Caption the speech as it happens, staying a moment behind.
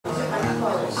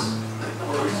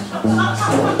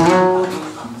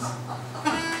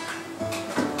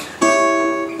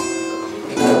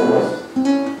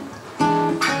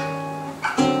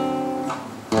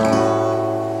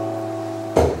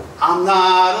I'm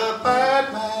not a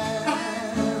bad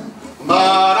man,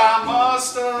 but I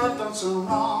must have done some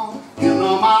wrong. You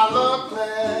know my luck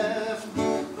left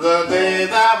the day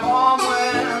that one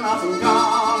went up and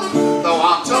gone. Though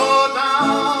I'm tore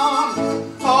down,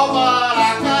 oh, but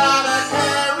I gotta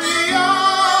carry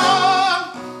on.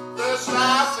 This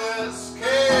life is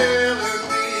killing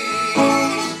me.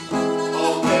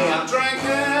 Okay, I'm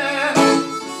drinking,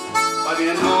 but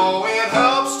you know it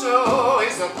helps to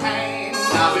ease the pain.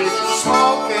 I've been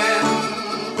smoking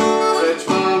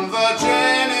Richmond,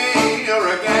 Virginia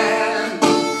again.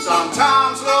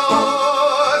 Sometimes,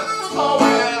 Lord, oh,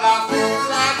 when I feel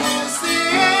like it's the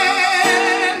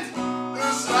end,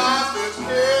 this life is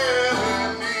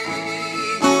killing me.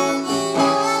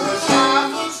 This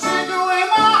life was taken away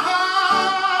my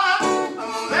heart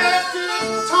and left it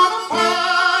torn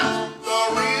apart. The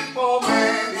repo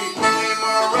man, he came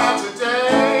around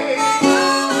today.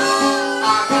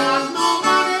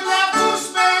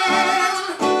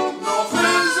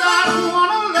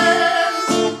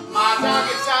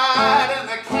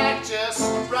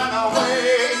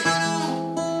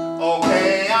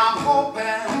 Okay, I'm hoping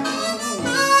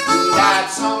that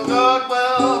some good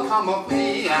will come of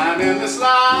me, and in this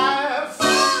life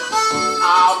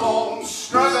I won't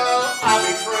struggle